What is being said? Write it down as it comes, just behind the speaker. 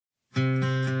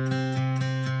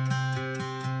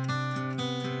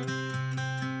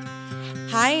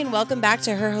Hi, and welcome back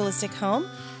to Her Holistic Home.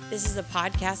 This is a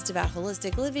podcast about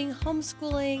holistic living,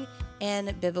 homeschooling,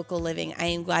 and biblical living. I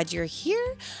am glad you're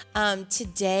here.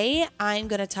 Today, I'm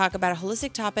going to talk about a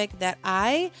holistic topic that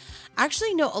I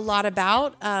actually know a lot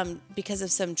about because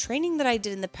of some training that I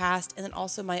did in the past, and then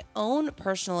also my own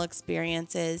personal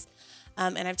experiences.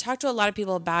 And I've talked to a lot of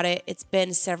people about it. It's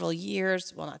been several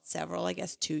years, well, not several, I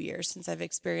guess 2 years since I've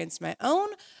experienced my own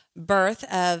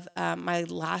birth of my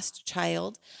last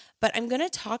child. But I'm going to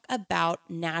talk about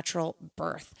natural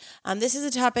birth. This is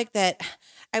a topic that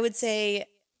I would say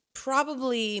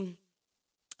probably,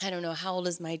 I don't know, how old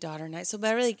is my daughter now? So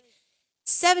about like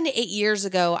 7 to 8 years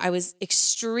ago, I was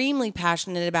extremely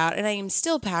passionate about, and I am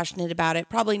still passionate about it,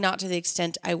 probably not to the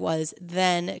extent I was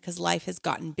then because life has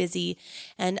gotten busy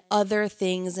and other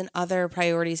things and other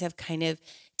priorities have kind of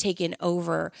taken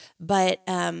over. But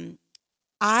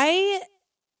I've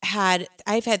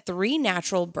had 3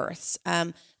 natural births.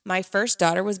 My first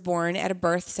daughter was born at a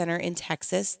birth center in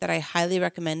Texas that I highly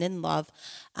recommend and love.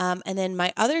 And then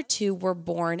my other 2 were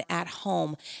born at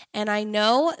home. And I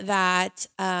know that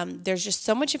there's just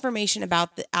so much information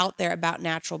out there about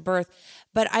natural birth,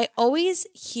 but I always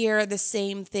hear the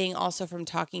same thing also from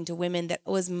talking to women. That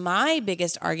was my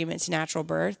biggest argument to natural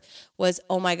birth was,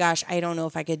 oh my gosh, I don't know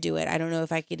if I could do it. I don't know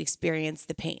if I could experience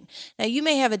the pain. Now, you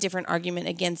may have a different argument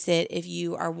against it if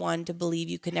you are one to believe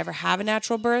you could never have a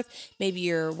natural birth. Maybe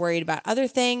you're worried about other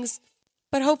things,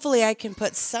 but hopefully I can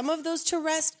put some of those to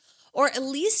rest, or at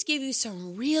least give you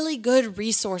some really good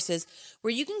resources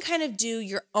where you can kind of do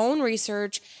your own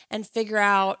research and figure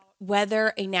out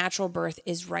whether a natural birth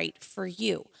is right for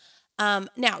you.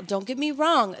 Now, don't get me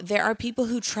wrong. There are people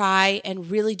who try and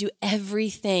really do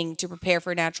everything to prepare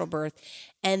for a natural birth,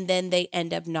 and then they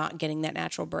end up not getting that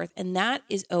natural birth, and that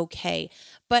is okay.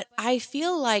 But I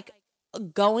feel like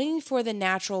going for the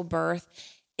natural birth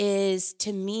is,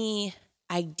 to me,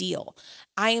 ideal.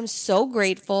 I am so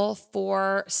grateful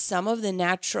for some of the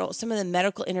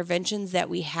medical interventions that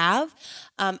we have.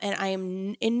 And I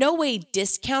am in no way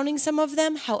discounting some of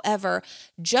them. However,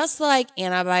 just like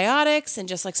antibiotics and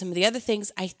just like some of the other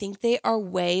things, I think they are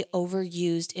way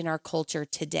overused in our culture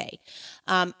today.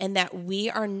 And that we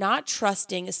are not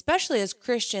trusting, especially as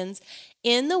Christians,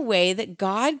 in the way that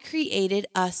God created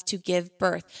us to give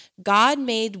birth. God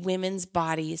made women's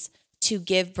bodies to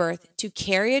give birth, to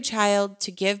carry a child,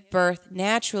 to give birth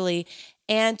naturally,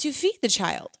 and to feed the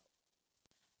child.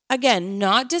 Again,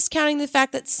 not discounting the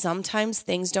fact that sometimes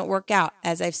things don't work out.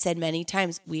 As I've said many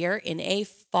times, we are in a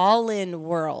fallen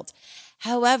world.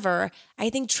 However, I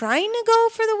think trying to go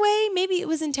for the way maybe it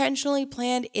was intentionally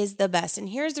planned is the best. And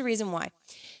here's the reason why.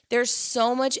 There's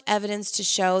so much evidence to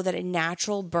show that a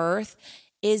natural birth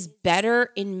is better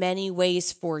in many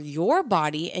ways for your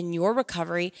body and your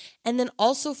recovery, and then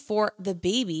also for the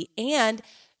baby. And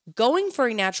going for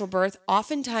a natural birth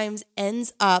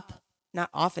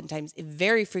it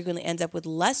very frequently ends up with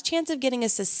less chance of getting a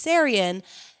cesarean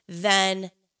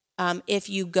than if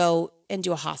you go and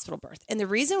do a hospital birth. And the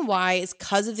reason why is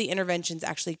because of the interventions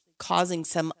actually causing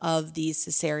some of these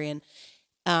cesarean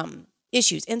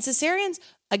issues. And cesareans,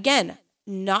 again,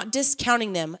 not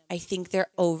discounting them, I think they're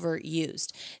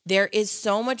overused. There is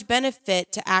so much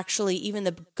benefit to actually even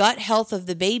the gut health of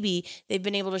the baby. They've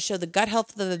been able to show the gut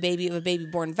health of a baby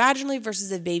born vaginally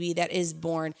versus a baby that is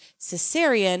born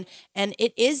cesarean. And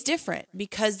it is different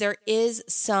because there is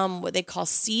some what they call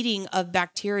seeding of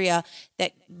bacteria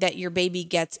that your baby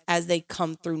gets as they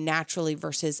come through naturally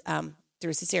versus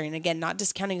through a cesarean. Again, not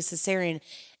discounting a cesarean.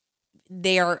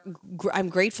 I'm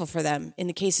grateful for them in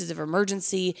the cases of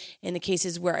emergency, in the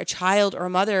cases where a child or a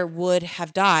mother would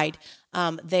have died.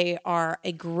 They are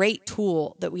a great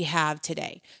tool that we have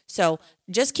today. So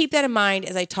just keep that in mind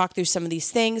as I talk through some of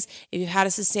these things. If you've had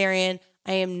a cesarean,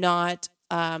 I am not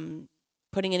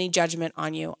putting any judgment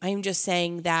on you. I am just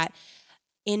saying that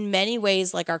in many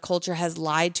ways, like our culture has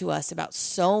lied to us about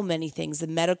so many things. The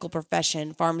medical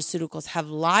profession, pharmaceuticals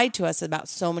have lied to us about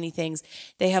so many things.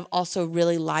 They have also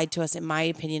really lied to us, in my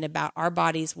opinion, about our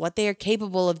bodies, what they are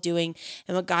capable of doing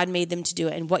and what God made them to do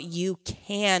and what you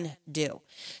can do.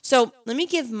 So let me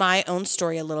give my own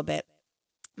story a little bit.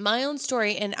 My own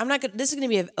story, and this is going to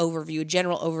be an overview, a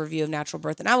general overview of natural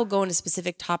birth, and I will go into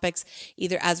specific topics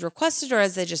either as requested or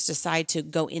as I just decide to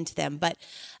go into them. But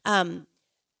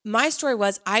my story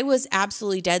was I was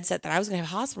absolutely dead set that I was going to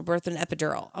have a hospital birth and an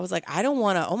epidural. I was like, I don't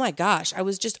want to, oh my gosh. I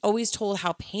was just always told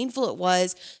how painful it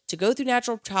was to go through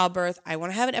natural childbirth. I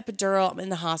want to have an epidural. I'm in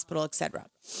the hospital, etc.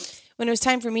 When it was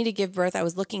time for me to give birth, I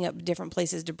was looking up different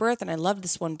places to birth, and I loved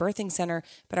this one birthing center,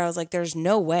 but I was like, there's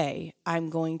no way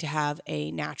I'm going to have a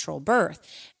natural birth.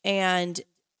 And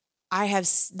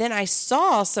then I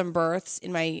saw some births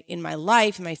in my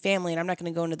life, in my family, and I'm not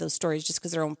going to go into those stories just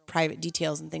because they're own private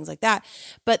details and things like that.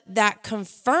 But that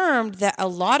confirmed that a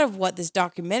lot of what this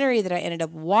documentary that I ended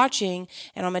up watching,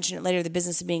 and I'll mention it later, The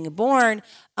Business of Being Born,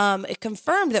 it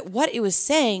confirmed that what it was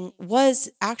saying was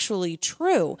actually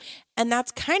true. And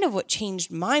that's kind of what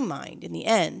changed my mind in the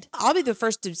end. I'll be the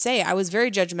first to say I was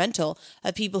very judgmental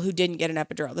of people who didn't get an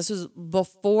epidural. This was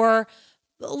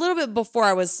a little bit before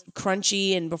I was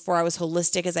crunchy and before I was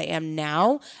holistic as I am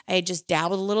now. I had just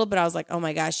dabbled a little, but I was like, oh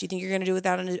my gosh, you think you're going to do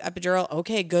without an epidural?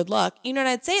 Okay, good luck. And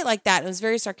I'd say it like that. It was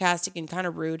very sarcastic and kind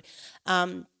of rude.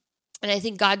 And I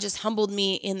think God just humbled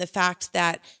me in the fact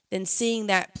that then seeing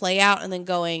that play out and then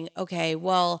going, okay,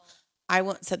 well, I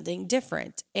want something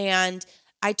different. And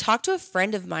I talked to a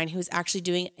friend of mine who was actually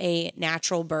doing a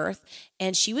natural birth,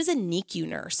 and she was a NICU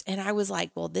nurse. And I was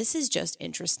like, well, this is just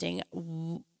interesting.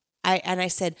 I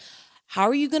said, how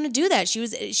are you going to do that? She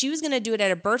was going to do it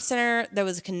at a birth center that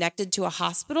was connected to a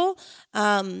hospital.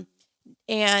 And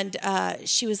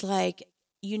she was like,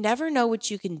 you never know what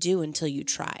you can do until you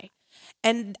try.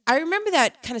 And I remember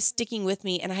that kind of sticking with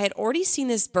me. And I had already seen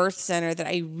this birth center that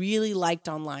I really liked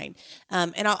online.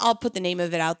 And I'll put the name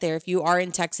of it out there. If you are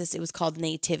in Texas, it was called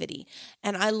Nativity.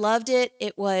 And I loved it.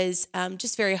 It was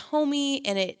just very homey,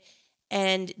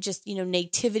 and just,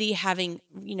 nativity having,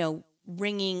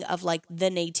 ringing of like the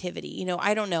nativity,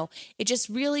 I don't know. It just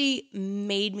really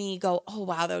made me go, oh,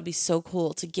 wow, that would be so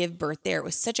cool to give birth there. It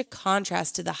was such a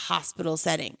contrast to the hospital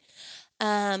setting.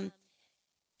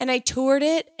 And I toured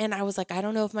it, and I was like, I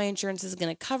don't know if my insurance is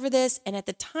going to cover this. And at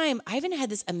the time, I haven't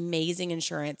had this amazing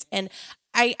insurance. And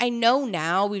I know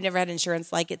now, we've never had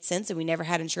insurance like it since, and we never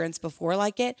had insurance before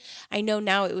like it. I know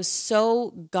now it was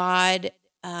so God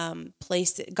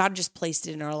just placed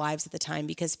it in our lives at the time,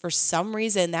 because for some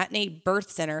reason that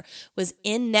birth center was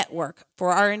in network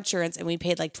for our insurance, and we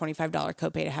paid like $25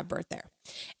 copay to have birth there.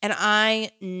 And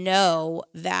I know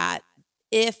that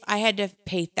if I had to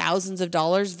pay thousands of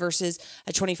dollars versus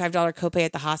a $25 copay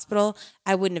at the hospital,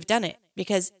 I wouldn't have done it,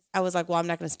 because I was like, well, I'm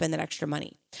not going to spend that extra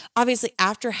money. Obviously,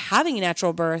 after having a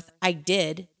natural birth, I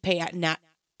did pay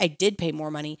more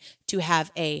money to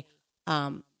have a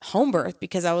home birth,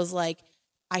 because I was like,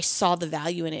 I saw the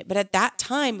value in it. But at that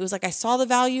time, it was like I saw the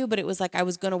value, but it was like I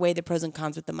was going to weigh the pros and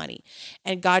cons with the money.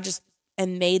 And God just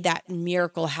made that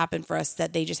miracle happen for us,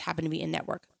 that they just happened to be in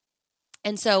network.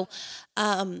 And so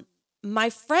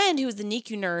my friend who was the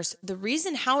NICU nurse, the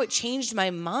reason how it changed my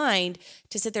mind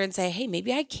to sit there and say, hey,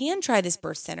 maybe I can try this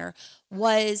birth center,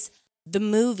 was the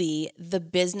movie, The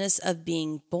Business of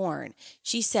Being Born.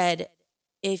 She said,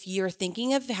 if you're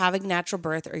thinking of having natural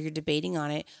birth or you're debating on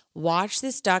it, watch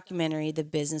this documentary, The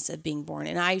Business of Being Born.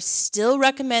 And I still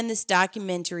recommend this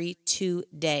documentary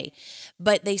today.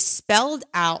 But they spelled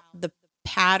out the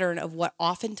pattern of what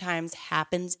oftentimes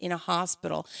happens in a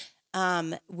hospital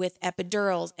with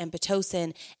epidurals and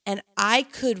Pitocin. And I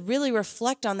could really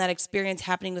reflect on that experience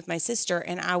happening with my sister.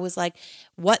 And I was like,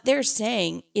 what they're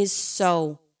saying is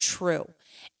so true.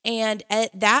 And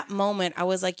at that moment, I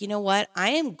was like, you know what?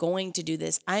 I am going to do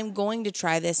this. I'm going to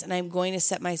try this, and I'm going to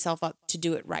set myself up to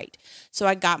do it right. So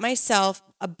I got myself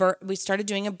we started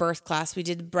doing a birth class. We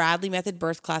did Bradley method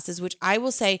birth classes, which I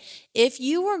will say, if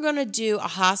you were going to do a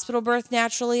hospital birth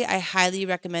naturally, I highly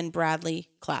recommend Bradley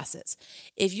classes.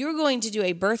 If you're going to do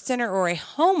a birth center or a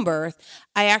home birth,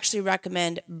 I actually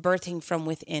recommend birthing from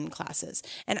within classes.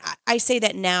 And I say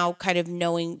that now, kind of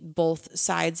knowing both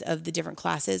sides of the different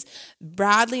classes.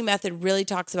 Bradley method really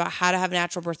talks about how to have a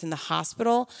natural birth in the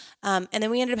hospital. And then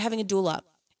we ended up having a doula.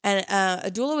 And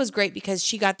a doula was great because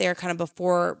she got there kind of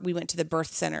before we went to the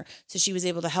birth center. So she was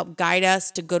able to help guide us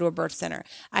to go to a birth center.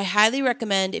 I highly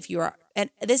recommend, if you are,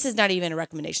 and this is not even a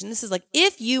recommendation, this is like,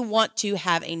 if you want to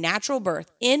have a natural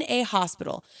birth in a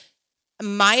hospital,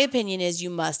 my opinion is you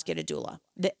must get a doula.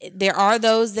 There are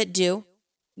those that do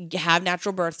have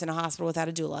natural births in a hospital without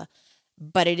a doula,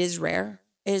 but it is rare.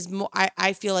 It is more,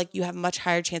 I feel like you have a much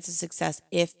higher chance of success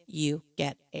if you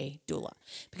get a doula,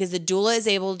 because the doula is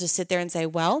able to sit there and say,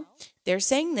 well, they're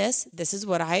saying this is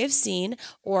what I have seen.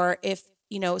 Or if,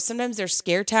 sometimes there's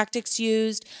scare tactics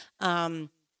used. And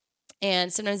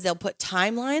sometimes they'll put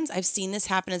timelines. I've seen this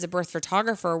happen as a birth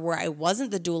photographer where I wasn't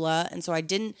the doula. And so I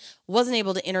wasn't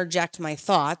able to interject my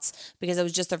thoughts because I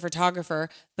was just a photographer,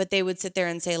 but they would sit there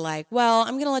and say like, well,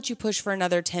 I'm going to let you push for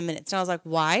another 10 minutes. And I was like,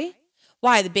 why?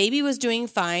 Why? The baby was doing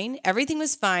fine. Everything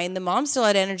was fine. The mom still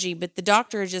had energy, but the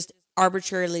doctor just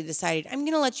arbitrarily decided, I'm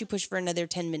going to let you push for another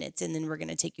 10 minutes and then we're going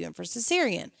to take you in for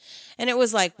cesarean. And it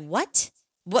was like, what?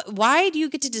 Why do you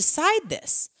get to decide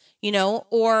this?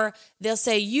 Or they'll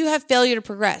say, you have failure to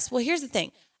progress. Well, here's the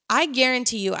thing. I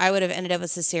guarantee you I would have ended up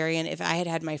with cesarean if I had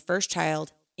had my first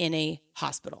child in a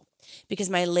hospital, because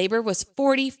my labor was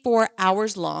 44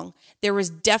 hours long. There was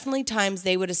definitely times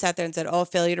they would have sat there and said, oh,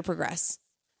 failure to progress,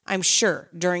 I'm sure,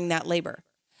 during that labor.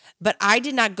 But I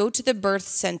did not go to the birth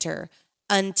center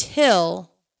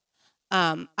until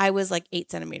I was like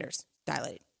 8 centimeters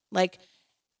dilated.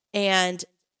 And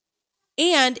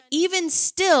even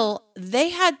still, they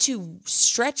had to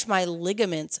stretch my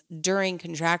ligaments during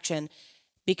contraction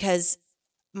because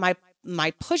my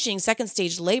pushing second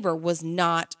stage labor was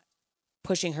not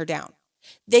pushing her down.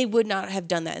 They would not have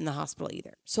done that in the hospital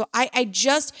either. So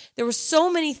there were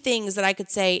so many things that I could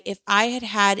say if I had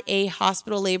had a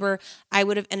hospital labor, I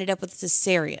would have ended up with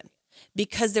cesarean,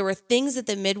 because there were things that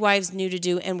the midwives knew to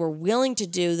do and were willing to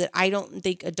do that I don't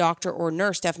think a doctor or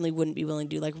nurse definitely wouldn't be willing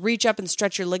to do. Like reach up and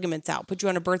stretch your ligaments out, put you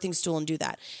on a birthing stool and do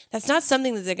that. That's not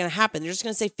something that they're going to happen. They're just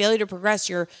going to say failure to progress.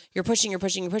 You're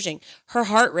pushing. Her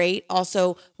heart rate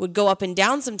also would go up and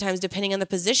down sometimes depending on the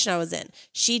position I was in.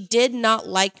 She did not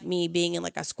like me being in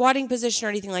like a squatting position or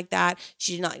anything like that.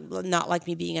 She did not like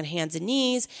me being on hands and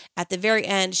knees. At the very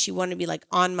end, she wanted to be like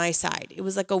on my side. It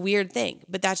was like a weird thing,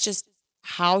 but that's just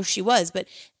how she was. But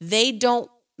they don't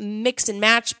mix and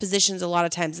match positions a lot of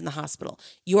times in the hospital.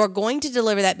 You are going to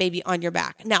deliver that baby on your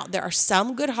back. Now, there are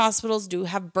some good hospitals do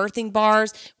have birthing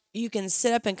bars. You can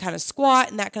sit up and kind of squat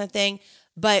and that kind of thing.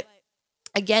 But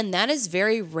again, that is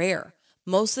very rare.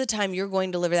 Most of the time you're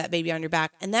going to deliver that baby on your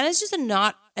back. And that is just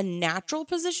not a natural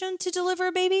position to deliver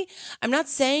a baby. I'm not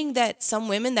saying that some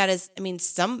women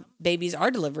some babies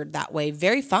are delivered that way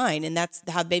very fine. And that's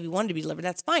how the baby wanted to be delivered.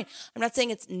 That's fine. I'm not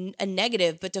saying it's a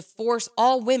negative, but to force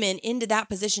all women into that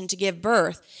position to give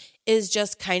birth is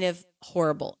just kind of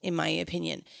horrible in my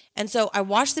opinion. And so I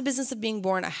watched The Business of Being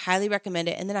Born. I highly recommend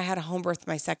it. And then I had a home birth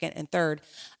my second and third.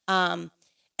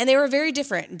 And they were very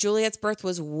different. Juliet's birth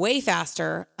was way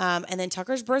faster. And then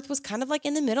Tucker's birth was kind of like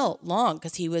in the middle, long,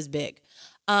 because he was big.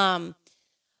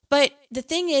 But the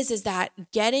thing is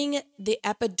that getting the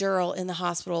epidural in the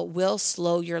hospital will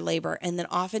slow your labor. And then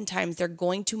oftentimes they're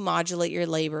going to modulate your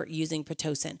labor using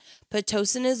Pitocin.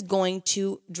 Pitocin is going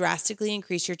to drastically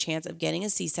increase your chance of getting a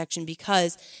C-section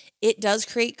because it does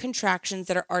create contractions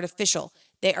that are artificial.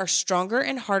 They are stronger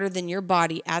and harder than your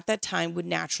body at that time would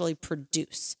naturally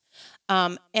produce.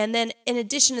 And then in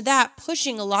addition to that,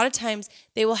 pushing, a lot of times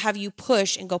they will have you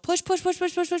push and go push.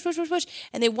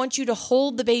 And they want you to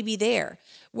hold the baby there.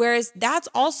 Whereas that's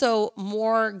also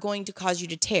more going to cause you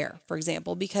to tear, for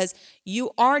example, because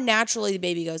you are naturally, the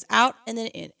baby goes out and then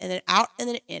in and then out and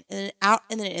then in and then out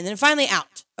and then in and then finally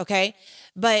out. Okay.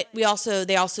 But they also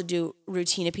do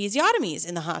routine episiotomies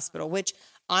in the hospital, which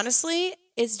honestly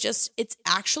it's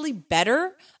actually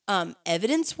better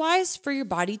evidence-wise for your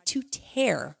body to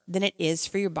tear than it is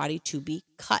for your body to be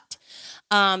cut.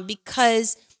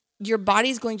 Because your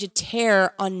body's going to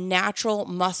tear on natural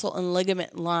muscle and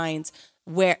ligament lines,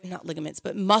 not ligaments,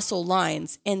 but muscle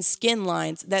lines and skin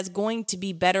lines. That's going to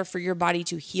be better for your body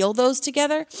to heal those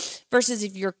together versus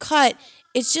if you're cut.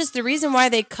 It's just the reason why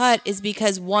they cut is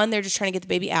because, one, they're just trying to get the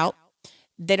baby out.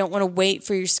 They don't want to wait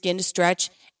for your skin to stretch,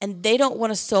 and they don't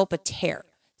want to sew up a tear.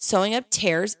 Sewing up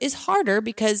tears is harder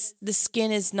because the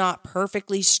skin is not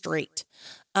perfectly straight.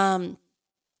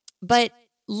 But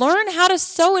learn how to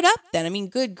sew it up then. I mean,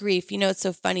 good grief. It's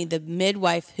so funny. The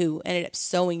midwife who ended up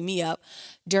sewing me up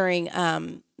during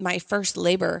my first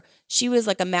labor, she was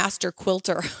like a master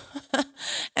quilter.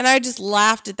 And I just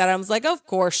laughed at that. I was like, of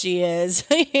course she is,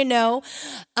 But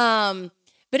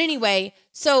anyway,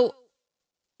 so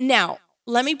now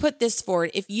let me put this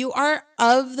forward. If you are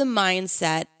of the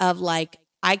mindset of like,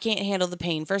 I can't handle the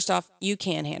pain. First off, you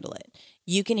can handle it.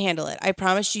 You can handle it. I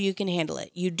promise you can handle it.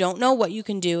 You don't know what you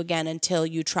can do again until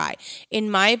you try.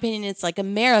 In my opinion, it's like a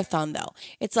marathon though.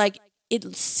 It's like,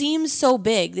 it seems so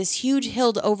big, this huge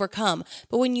hill to overcome.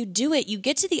 But when you do it, you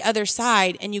get to the other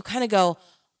side and you kind of go,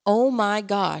 oh my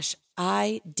gosh,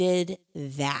 I did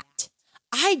that.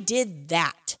 I did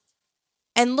that.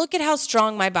 And look at how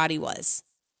strong my body was.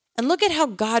 And look at how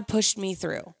God pushed me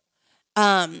through.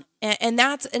 And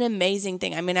that's an amazing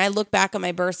thing. I mean, I look back on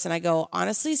my births and I go,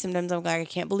 honestly, sometimes I'm like, I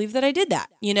can't believe that I did that,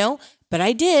 but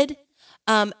I did.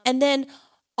 And then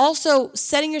also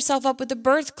setting yourself up with a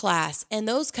birth class and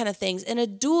those kind of things, and a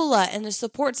doula and a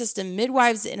support system,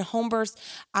 midwives in home births.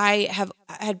 I have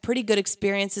had pretty good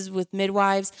experiences with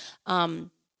midwives.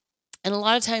 And a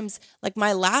lot of times, like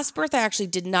my last birth, I actually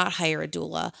did not hire a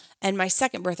doula. And my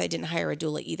second birth, I didn't hire a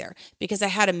doula either because I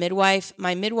had a midwife.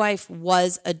 My midwife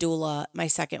was a doula, my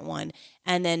second one.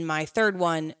 And then my third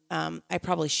one, I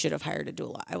probably should have hired a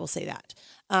doula. I will say that.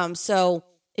 So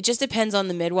it just depends on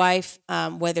the midwife,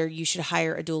 whether you should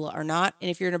hire a doula or not. And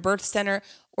if you're in a birth center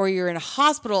or you're in a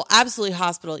hospital, absolutely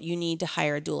hospital, you need to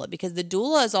hire a doula, because the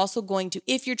doula is also going to,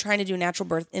 if you're trying to do a natural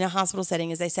birth in a hospital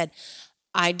setting, as I said,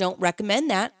 I don't recommend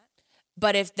that.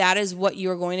 But if that is what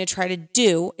you're going to try to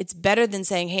do, it's better than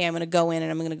saying, hey, I'm going to go in and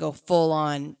I'm going to go full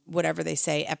on whatever they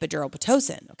say, epidural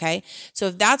Pitocin, okay? So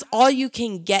if that's all you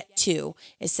can get to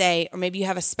is say, or maybe you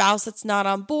have a spouse that's not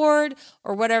on board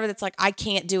or whatever, that's like, I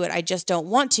can't do it, I just don't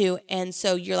want to. And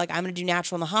so you're like, I'm going to do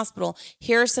natural in the hospital.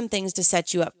 Here are some things to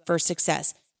set you up for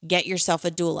success. Get yourself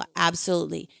a doula,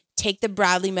 absolutely. Take the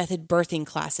Bradley Method birthing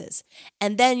classes.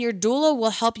 And then your doula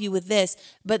will help you with this.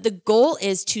 But the goal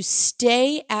is to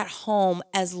stay at home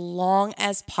as long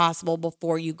as possible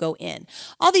before you go in.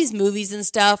 All these movies and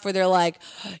stuff where they're like,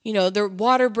 their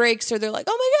water breaks, or they're like,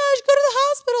 oh my gosh, go to the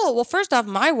hospital. Well, first off,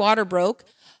 my water broke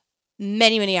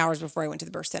many, many hours before I went to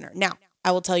the birth center. Now,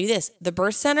 I will tell you this. The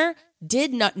birth center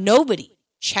nobody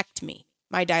checked me,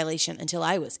 my dilation, until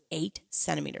I was 8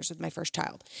 centimeters with my first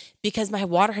child, because my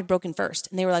water had broken first.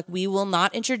 And they were like, we will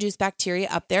not introduce bacteria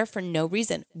up there for no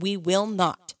reason. We will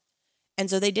not. And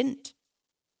so they didn't.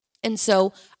 And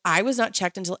so I was not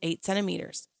checked until 8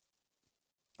 centimeters.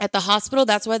 At the hospital,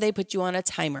 that's why they put you on a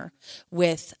timer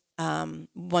with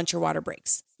once your water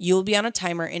breaks. You'll be on a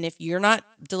timer. And if you're not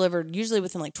delivered, usually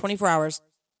within like 24 hours,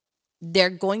 they're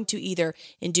going to either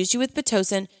induce you with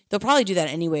Pitocin. They'll probably do that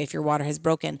anyway if your water has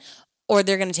broken, or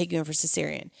they're going to take you in for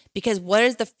cesarean. Because what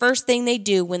is the first thing they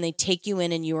do when they take you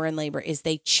in and you are in labor is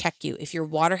they check you. If your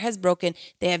water has broken,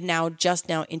 they have just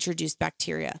now introduced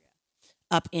bacteria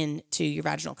up into your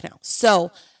vaginal canal.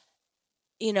 So,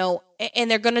 and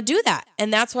they're going to do that.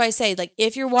 And that's why I say, like,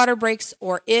 if your water breaks,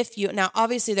 or now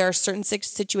obviously there are certain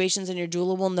situations, and your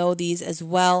doula will know these as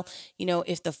well.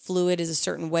 If the fluid is a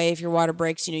certain way, if your water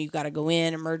breaks, you got to go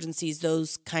in, emergencies,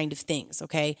 those kind of things.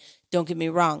 Okay. Don't get me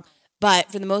wrong.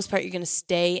 But for the most part, you're going to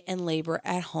stay and labor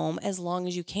at home as long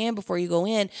as you can before you go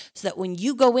in, so that when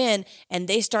you go in and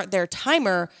they start their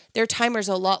timer's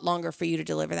a lot longer for you to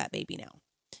deliver that baby now.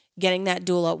 Getting that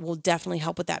doula will definitely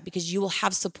help with that, because you will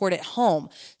have support at home.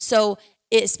 So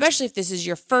especially if this is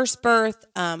your first birth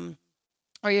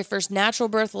or your first natural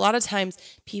birth, a lot of times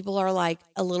people are like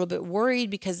a little bit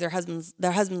worried because their husband's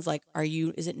like,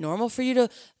 is it normal for you to,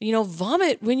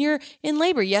 vomit when you're in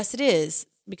labor? Yes, it is,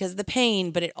 because of the pain,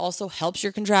 but it also helps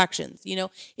your contractions.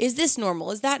 Is this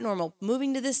normal? Is that normal?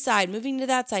 Moving to this side, moving to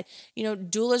that side.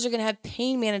 Doulas are going to have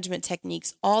pain management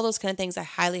techniques, all those kind of things I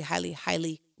highly, highly,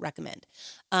 highly recommend.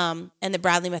 And the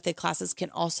Bradley Method classes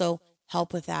can also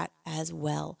help with that as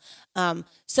well.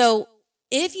 So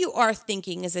if you are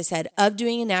thinking, as I said, of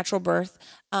doing a natural birth,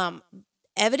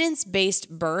 Evidence-Based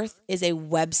Birth is a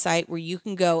website where you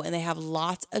can go, and they have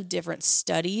lots of different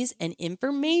studies and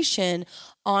information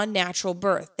on natural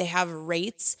birth. They have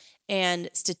rates and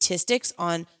statistics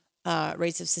on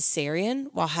rates of cesarean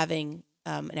while having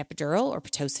an epidural or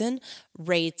Pitocin,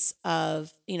 rates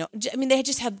of,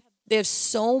 they have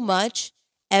so much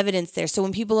evidence there. So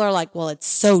when people are like, well, it's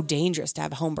so dangerous to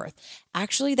have a home birth,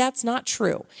 actually, that's not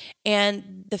true.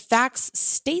 And the facts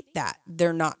state that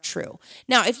they're not true.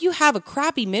 Now, if you have a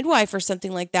crappy midwife or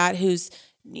something like that, who's,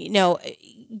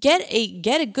 get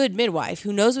a good midwife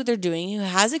who knows what they're doing, who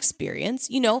has experience,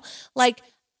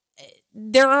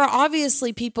 there are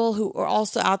obviously people who are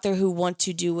also out there who want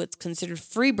to do what's considered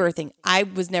free birthing. I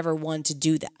was never one to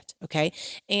do that. Okay.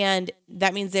 And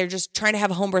that means they're just trying to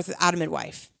have a home birth without a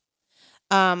midwife.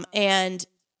 And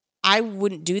I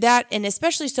wouldn't do that. And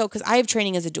especially so because I have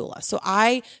training as a doula. So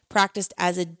I practiced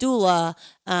as a doula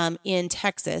in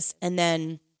Texas. And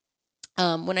then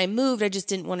when I moved, I just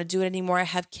didn't want to do it anymore. I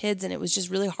have kids, and it was just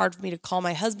really hard for me to call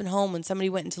my husband home when somebody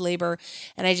went into labor,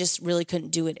 and I just really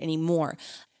couldn't do it anymore.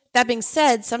 That being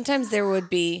said, sometimes there would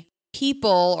be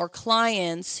people or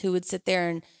clients who would sit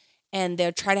there and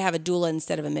they'll try to have a doula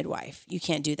instead of a midwife. You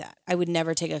can't do that. I would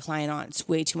never take a client on. It's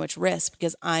way too much risk,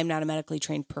 because I'm not a medically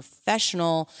trained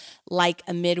professional like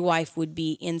a midwife would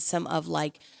be. In some of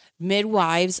like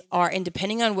midwives are, and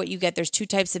depending on what you get, there's 2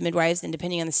 types of midwives, and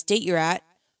depending on the state you're at,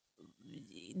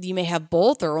 you may have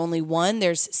both or only one.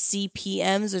 There's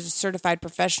CPMs, those are certified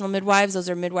professional midwives. Those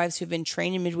are midwives who've been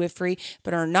trained in midwifery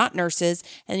but are not nurses.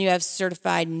 And you have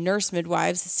certified nurse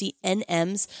midwives,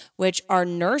 CNMs, which are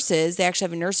nurses. They actually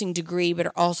have a nursing degree but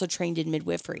are also trained in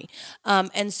midwifery.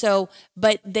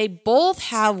 But they both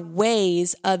have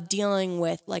ways of dealing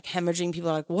with like hemorrhaging. People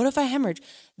are like, what if I hemorrhage?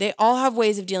 They all have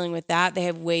ways of dealing with that. They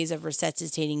have ways of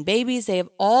resuscitating babies. They have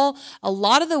a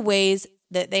lot of the ways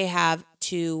that they have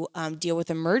to deal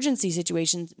with emergency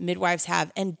situations, midwives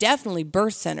have, and definitely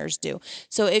birth centers do.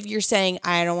 So if you're saying,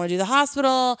 I don't want to do the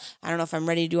hospital, I don't know if I'm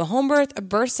ready to do a home birth, a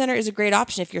birth center is a great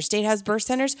option. If your state has birth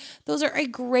centers, those are a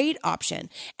great option.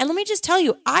 And let me just tell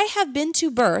you, I have been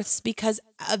to births because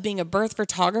of being a birth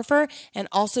photographer and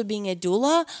also being a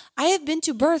doula. I have been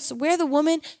to births where the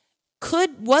woman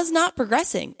was not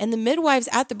progressing. And the midwives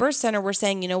at the birth center were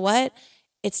saying, you know what?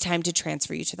 It's time to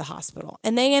transfer you to the hospital.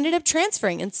 And they ended up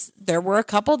transferring. And there were a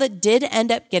couple that did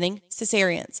end up getting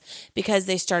cesareans because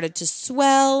they started to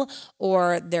swell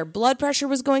or their blood pressure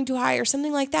was going too high or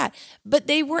something like that. But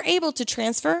they were able to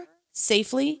transfer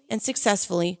safely and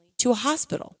successfully to a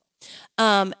hospital.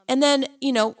 And then,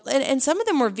 and some of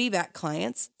them were VBAC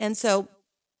clients. And so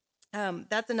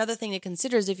that's another thing to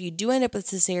consider is if you do end up with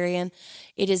cesarean,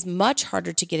 it is much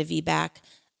harder to get a VBAC.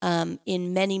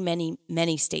 In many, many,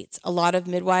 many states. A lot of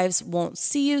midwives won't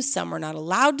see you. Some are not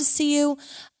allowed to see you.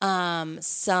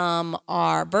 Some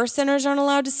birth centers aren't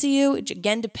allowed to see you. It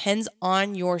again depends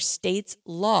on your state's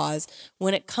laws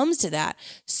when it comes to that.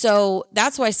 So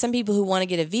that's why some people who want to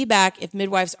get a VBAC, if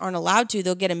midwives aren't allowed to,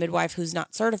 they'll get a midwife who's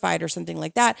not certified or something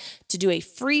like that to do a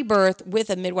free birth with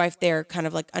a midwife there kind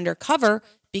of like undercover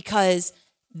because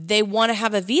they want to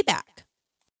have a VBAC.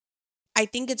 I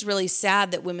think it's really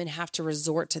sad that women have to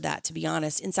resort to that, to be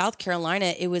honest. In South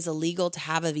Carolina, it was illegal to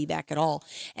have a VBAC at all.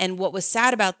 And what was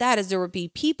sad about that is there would be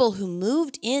people who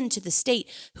moved into the state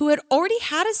who had already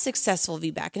had a successful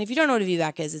VBAC. And if you don't know what a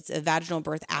VBAC is, it's a vaginal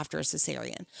birth after a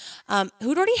cesarean,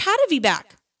 who'd already had a VBAC.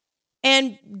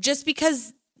 And just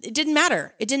because it didn't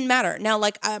matter. Now,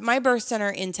 like my birth center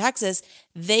in Texas,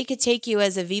 they could take you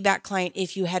as a VBAC client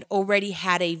if you had already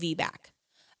had a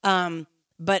VBAC.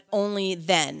 But only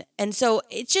then. And so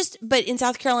but in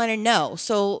South Carolina, no.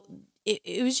 So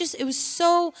it's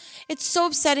so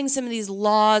upsetting, some of these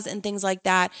laws and things like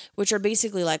that, which are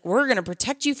basically like, we're going to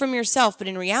protect you from yourself. But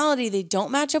in reality, they don't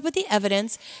match up with the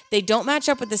evidence. They don't match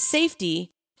up with the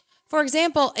safety. For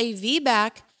example, a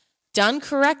VBAC done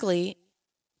correctly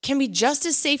can be just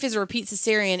as safe as a repeat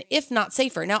cesarean, if not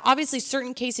safer. Now, obviously,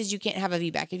 certain cases you can't have a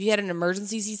VBAC. If you had an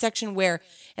emergency C-section and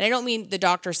I don't mean the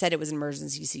doctor said it was an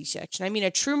emergency C-section. I mean a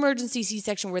true emergency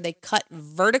C-section where they cut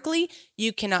vertically,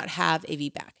 you cannot have a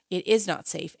VBAC. It is not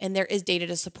safe, and there is data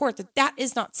to support that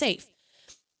is not safe.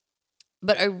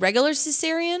 But a regular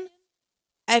cesarean,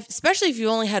 especially if you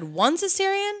only had one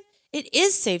cesarean, it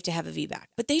is safe to have a VBAC,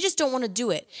 but they just don't want to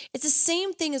do it. It's the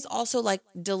same thing as also like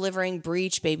delivering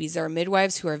breech babies. There are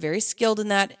midwives who are very skilled in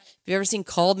that. If you've ever seen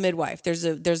Called Midwife,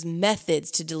 there's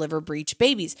methods to deliver breech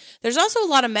babies. There's also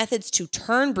a lot of methods to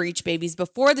turn breech babies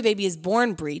before the baby is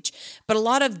born breech, but a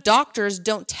lot of doctors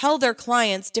don't tell their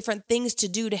clients different things to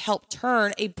do to help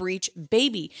turn a breech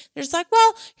baby. They're just like,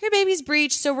 well, your baby's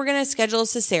breech, so we're going to schedule a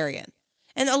cesarean.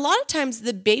 And a lot of times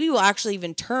the baby will actually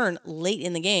even turn late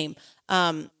in the game.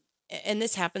 And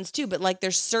this happens too, but like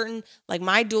there's certain, like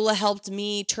my doula helped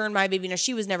me turn my baby. Now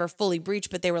she was never fully breech,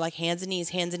 but they were like hands and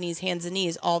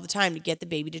knees all the time to get the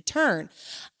baby to turn.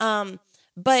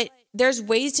 But there's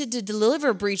ways to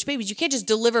deliver breech babies. You can't just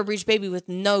deliver a breech baby with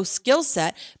no skill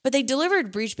set, but they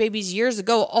delivered breech babies years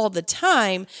ago all the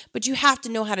time, but you have to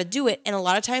know how to do it. And a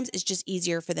lot of times it's just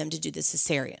easier for them to do the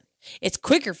cesarean. It's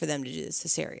quicker for them to do the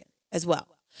cesarean as well.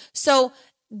 So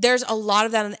there's a lot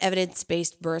of that on the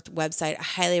evidence-based birth website. I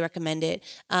highly recommend it.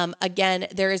 Again,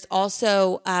 there is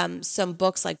also some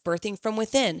books like Birthing from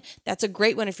Within. That's a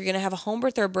great one if you're going to have a home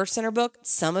birth or a birth center book.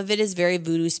 Some of it is very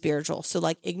voodoo spiritual. So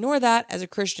like ignore that as a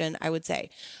Christian, I would say.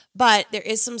 But there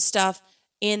is some stuff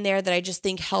in there that I just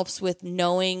think helps with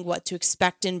knowing what to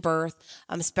expect in birth,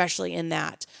 especially in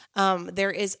that.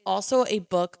 There is also a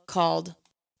book called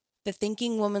The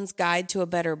Thinking Woman's Guide to a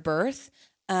Better Birth.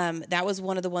 That was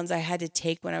one of the ones I had to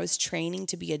take when I was training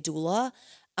to be a doula,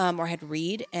 or I had to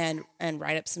read and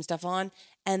write up some stuff on.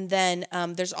 And then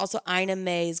there's also Ina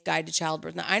May's Guide to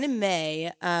Childbirth. Now, Ina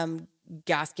May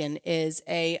Gaskin is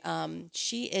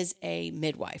she is a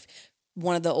midwife,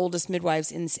 one of the oldest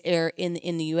midwives in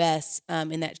the U.S.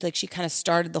 In that, like, she kind of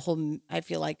started the whole, I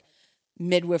feel like,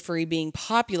 midwifery being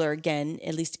popular again,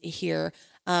 at least here.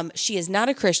 She is not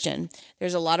a Christian.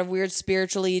 There's a lot of weird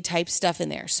spiritually type stuff in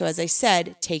there. So as I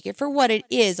said, take it for what it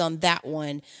is on that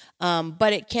one.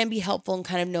 But it can be helpful in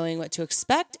kind of knowing what to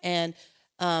expect and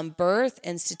birth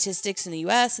and statistics in the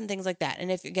U.S. and things like that.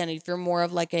 And if you're more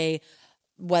of like a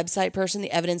website person,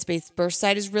 the evidence-based birth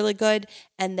site is really good.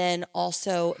 And then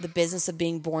also the Business of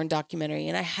Being Born documentary.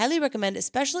 And I highly recommend,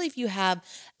 especially if you have,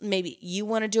 maybe you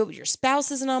want to do it but your spouse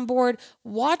isn't on board,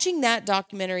 watching that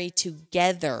documentary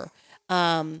together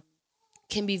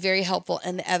can be very helpful,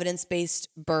 and the evidence-based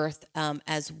birth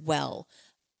as well.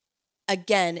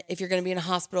 again, if you're going to be in a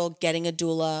hospital, getting a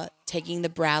doula, taking the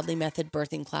Bradley Method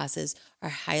birthing classes are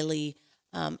highly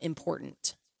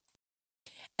important.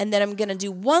 And then I'm going to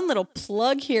do one little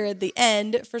plug here at the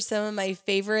end for some of my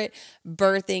favorite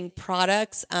birthing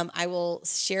products. I will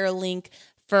share a link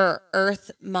for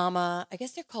Earth Mama. I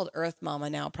guess they're called Earth Mama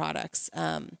now products.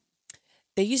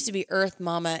 They used to be Earth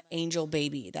Mama Angel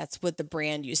Baby. That's what the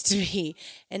brand used to be.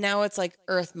 And now it's like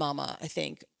Earth Mama, I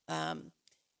think,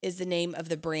 is the name of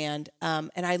the brand.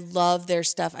 And I love their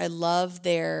stuff. I love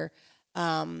their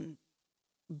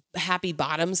Happy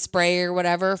Bottom spray or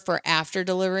whatever for after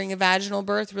delivering a vaginal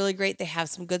birth. Really great. They have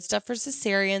some good stuff for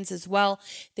cesareans as well.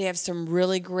 They have some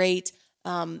really great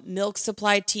milk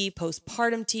supply tea,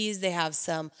 postpartum teas. They have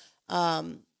some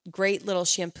great little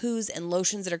shampoos and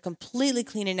lotions that are completely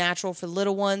clean and natural for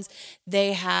little ones.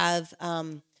 They have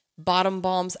bottom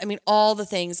balms. I mean, all the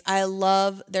things. I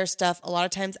love their stuff. A lot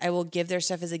of times I will give their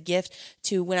stuff as a gift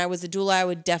to, when I was a doula, I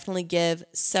would definitely give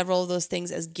several of those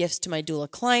things as gifts to my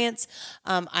doula clients.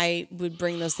 I would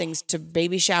bring those things to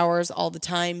baby showers all the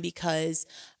time because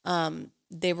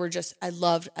they were just, I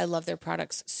love their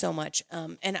products so much.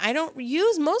 And I don't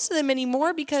use most of them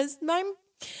anymore because I'm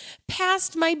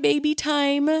past my baby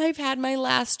time. I've had my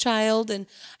last child and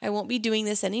I won't be doing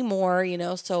this anymore,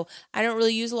 so I don't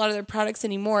really use a lot of their products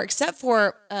anymore, except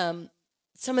for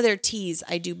some of their teas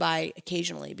I do buy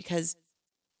occasionally because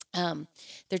their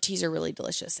teas are really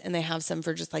delicious and they have some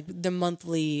for just like the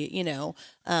monthly,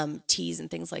 teas and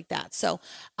things like that. So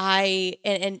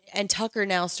and Tucker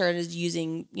now started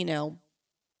using,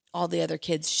 all the other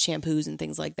kids' shampoos and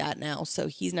things like that now. So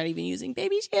he's not even using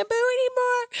baby shampoo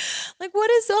anymore. Like,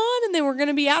 what is on? And then we're going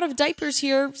to be out of diapers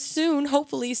here soon,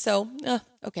 hopefully. So,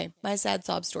 okay, my sad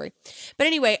sob story. But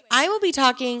anyway, I will be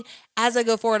talking as I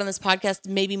go forward on this podcast,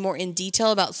 maybe more in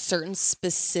detail about certain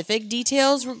specific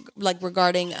details, like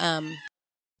regarding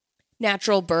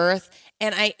natural birth.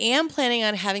 And I am planning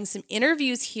on having some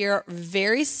interviews here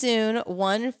very soon.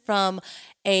 One from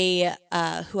a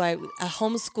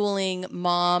homeschooling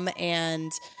mom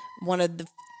and one of the,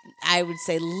 I would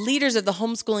say, leaders of the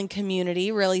homeschooling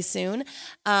community really soon.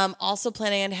 Also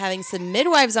planning on having some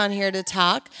midwives on here to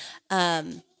talk.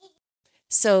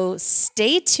 So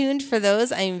stay tuned for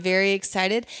those. I'm very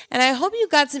excited. And I hope you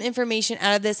got some information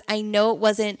out of this. I know it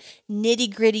wasn't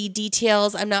nitty-gritty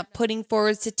details. I'm not putting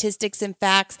forward statistics and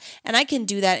facts, and I can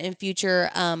do that in future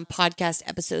podcast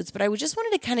episodes. But I just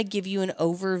wanted to kind of give you an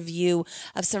overview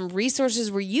of some resources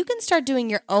where you can start doing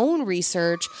your own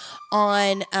research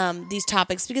on these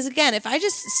topics. Because again, if I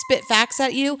just spit facts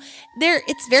at you,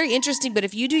 it's very interesting. But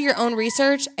if you do your own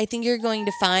research, I think you're going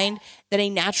to find that a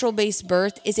natural-based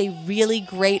birth is a really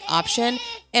great option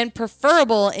and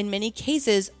preferable in many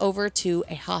cases over to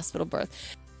a hospital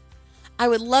birth. I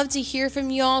would love to hear from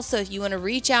you all, so if you want to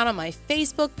reach out on my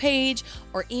Facebook page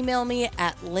or email me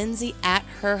at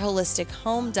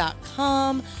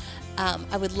lindsay@herholistichome.com.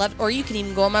 I would love, or you can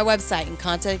even go on my website and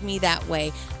contact me that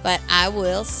way. But I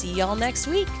will see y'all next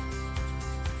week.